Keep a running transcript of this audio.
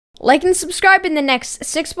Like and subscribe in the next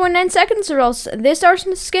 6.9 seconds or else this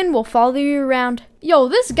arsenal skin will follow you around. Yo,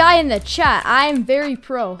 this guy in the chat, I am very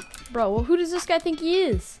pro. Bro, who does this guy think he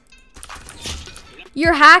is?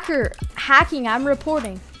 You're hacking, I'm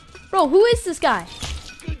reporting. Bro, who is this guy?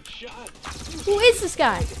 Who is this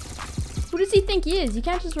guy? Who does he think he is? You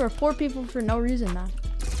can't just report people for no reason, man.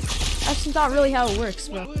 That's not really how it works,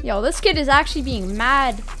 bro. Yo, this kid is actually being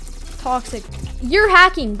mad toxic. You're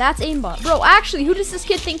hacking, that's aimbot. Bro, actually, who does this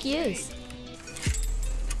kid think he is?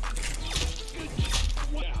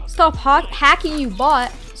 Stop hacking, you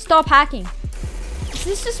bot. Stop hacking. Is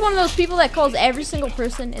this just one of those people that calls every single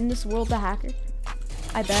person in this world a hacker?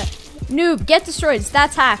 I bet. Noob, get destroyed.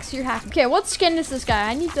 That's hacks. You're hacking. Okay, what skin is this guy?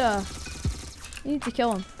 I need to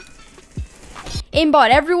kill him. Aimbot,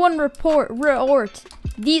 everyone report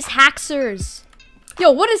these hackers. Yo,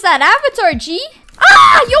 what is that avatar, G?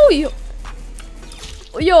 Ah,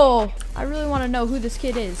 yo, I really want to know who this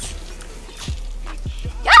kid is.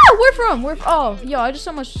 Ah, where from? Oh, yo, I just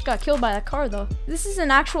almost just got killed by that car though. This is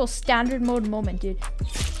an actual standard mode moment, dude.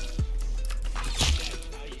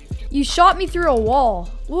 You shot me through a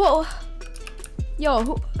wall. Whoa.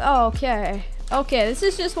 Yo, oh, okay. Okay, this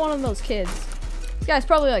is just one of those kids. This guy's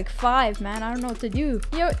probably like 5, man. I don't know what to do.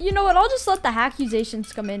 You know what? I'll just let the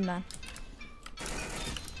accusations come in, man.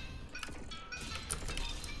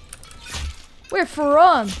 Where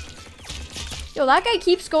from? Yo, that guy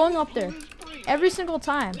keeps going up there. Every single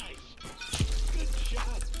time.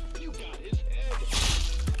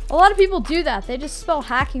 A lot of people do that. They just spell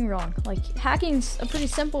hacking wrong. Like, hacking's a pretty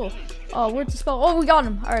simple word to spell. Oh, we got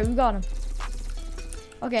him. Alright, we got him.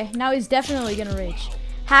 Okay, now he's definitely gonna rage.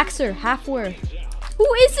 Haxer, halfware.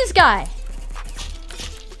 Who is this guy?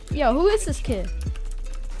 Yo, who is this kid?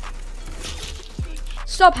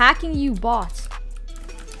 Stop hacking, you bots.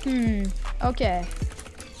 Okay.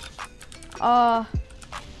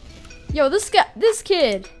 Yo, this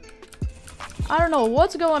kid. I don't know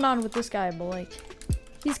what's going on with this guy, but like,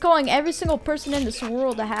 he's calling every single person in this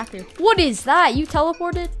world a hacker. What is that? You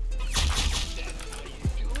teleported?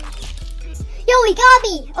 Yo, he got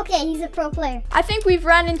me! Okay, he's a pro player. I think we've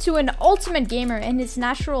ran into an ultimate gamer in his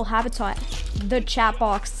natural habitat, the chat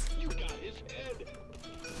box.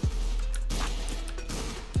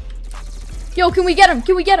 Yo, can we get him?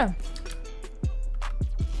 Can we get him?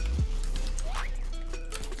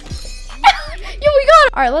 Yo, we got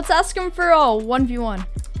him! Alright, let's ask him for 1v1.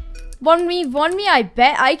 1v1 me, I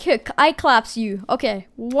bet I claps you. Okay,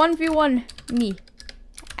 1v1 me.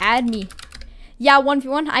 Add me. Yeah,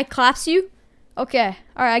 1v1, I claps you. Okay,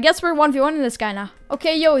 alright, I guess we're 1v1 this guy now.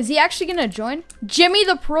 Okay, yo, is he actually gonna join? Jimmy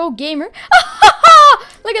the pro gamer.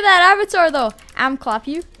 Look at that avatar though. Clap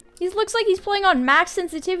you. He looks like he's playing on max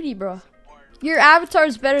sensitivity, bro. Your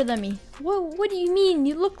avatar's better than me. What do you mean?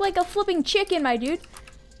 You look like a flipping chicken, my dude.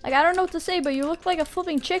 Like, I don't know what to say, but you look like a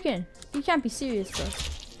flipping chicken. You can't be serious, bro.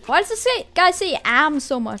 Why does this guy say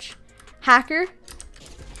so much? Hacker?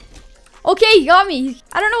 Okay, he got me.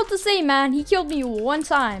 I don't know what to say, man. He killed me one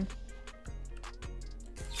time.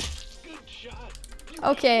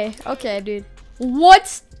 Okay, dude.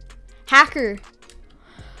 What? Hacker.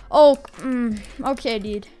 Oh, okay,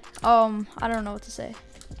 dude. I don't know what to say.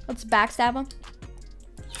 Let's backstab him.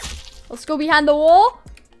 Let's go behind the wall.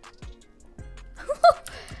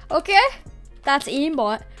 Okay. That's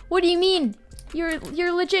aimbot. What do you mean?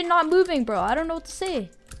 You're legit not moving, bro. I don't know what to say.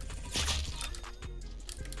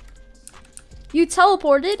 You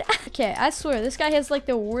teleported? Okay, I swear, this guy has like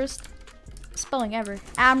the worst spelling ever.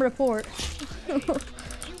 Report.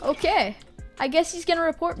 Okay. I guess he's gonna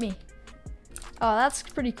report me. Oh, that's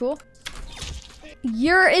pretty cool.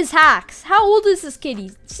 You're is hacks. How old is this kid?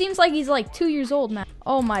 He seems like he's like 2 years old, man.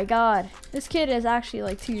 Oh my god. This kid is actually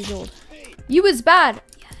like 2 years old. You is bad.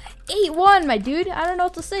 8-1, my dude. I don't know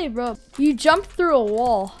what to say, bro. You jumped through a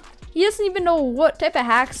wall. He doesn't even know what type of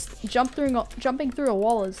hacks jumping through a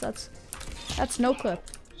wall is. That's no clip.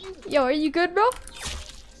 Yo, are you good, bro?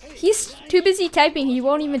 He's too busy typing. He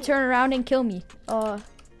won't even turn around and kill me. Oh,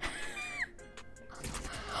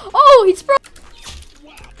 he's pro.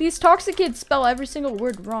 These toxic kids spell every single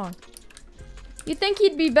word wrong. You'd think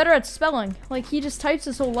he'd be better at spelling. Like, he just types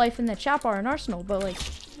his whole life in the chat bar in Arsenal, but like,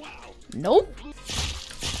 nope.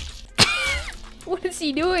 What is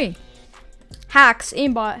he doing? Hacks,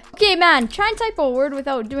 aimbot. Okay, man, try and type a word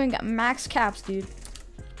without doing max caps, dude.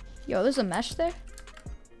 Yo, there's a mesh there.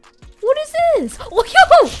 What is this? Oh,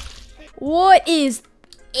 yo! What is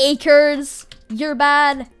acres? You're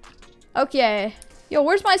bad. Okay. Yo,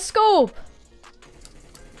 where's my scope?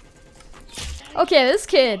 Okay, this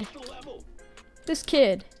kid.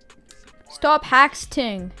 Stop hacks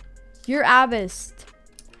ting. You're abist.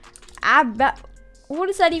 What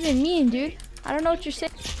does that even mean, dude? I don't know what you're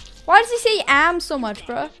saying. Why does he say am so much,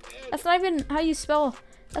 bro? That's not even how you spell.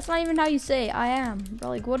 That's not even how you say I am. Bro,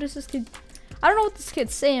 like, what is this kid? I don't know what this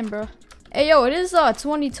kid's saying, bro. Hey, yo, it is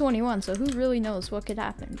 2021, so who really knows what could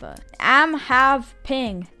happen, but am have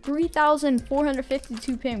ping.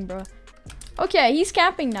 3,452 ping, bro. Okay, he's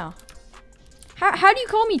camping now. How do you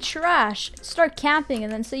call me trash? Start camping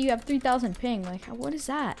and then say you have 3,000 ping. Like, what is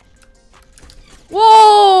that?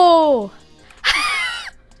 Whoa!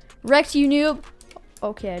 Rex, you noob.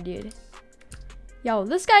 Okay, dude. Yo,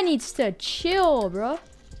 this guy needs to chill, bro.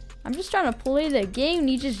 I'm just trying to play the game and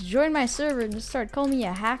he just joined my server and just started calling me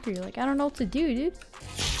a hacker. Like, I don't know what to do, dude.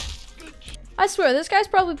 I swear, this guy's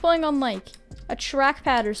probably playing on, like, a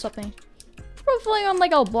trackpad or something. He's probably playing on,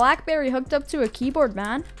 like, a BlackBerry hooked up to a keyboard,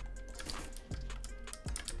 man.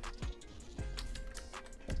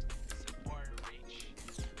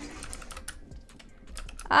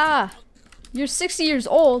 Ah, you're 60 years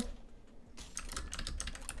old.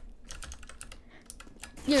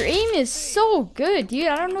 Your aim is so good, dude.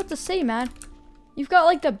 I don't know what to say, man. You've got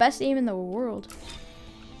like the best aim in the world.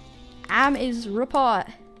 Am is report.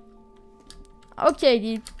 Okay,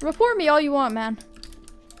 dude. Report me all you want, man.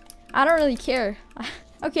 I don't really care.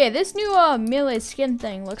 Okay, this new melee skin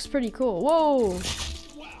thing looks pretty cool. Whoa.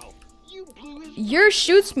 Yours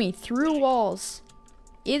shoots me through walls.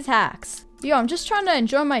 Is hacks. Yo, I'm just trying to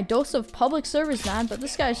enjoy my dose of public servers, man, but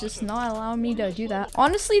this guy's just not allowing me to do that.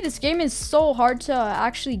 Honestly, this game is so hard to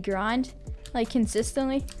actually grind, like,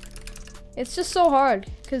 consistently. It's just so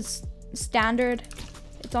hard, because standard,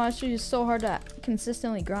 it's honestly just so hard to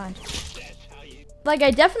consistently grind. Like, I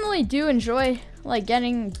definitely do enjoy, like,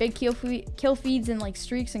 getting big kill feeds and, like,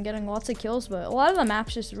 streaks and getting lots of kills, but a lot of the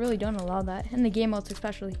maps just really don't allow that, in the game modes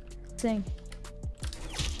especially. Sing.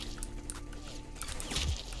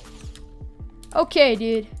 Okay,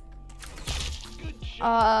 dude.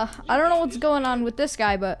 I don't know what's going on with this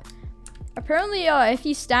guy, but apparently, if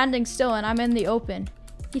he's standing still and I'm in the open,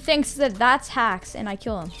 he thinks that that's hacks and I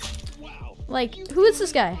kill him. Like, who is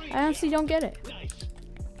this guy? I honestly don't get it.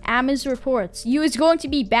 Am's reports. You is going to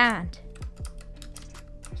be banned.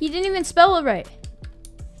 He didn't even spell it right.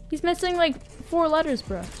 He's missing like 4 letters,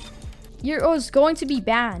 bro. You're going to be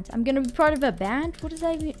banned. I'm gonna be part of a band? What does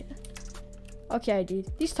that mean? Okay,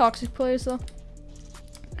 dude. These toxic players, though.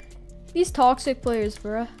 These toxic players,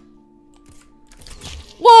 bruh.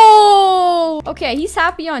 Whoa! Okay, he's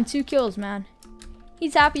happy on 2 kills, man.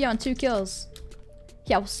 He's happy on 2 kills.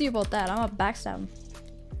 Yeah, we'll see about that. I'm gonna backstab him.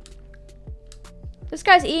 This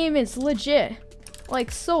guy's aim is legit.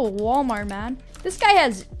 Like, so Walmart, man. This guy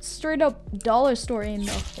has straight up dollar store aim,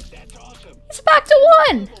 though. He's back to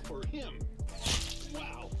 1!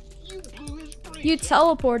 You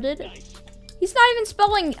teleported. He's not even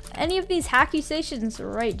spelling any of these accusations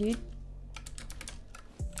right, dude.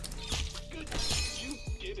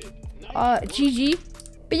 GG.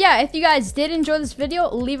 But yeah, if you guys did enjoy this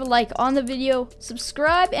video, leave a like on the video,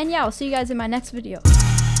 subscribe, and yeah, I'll see you guys in my next video.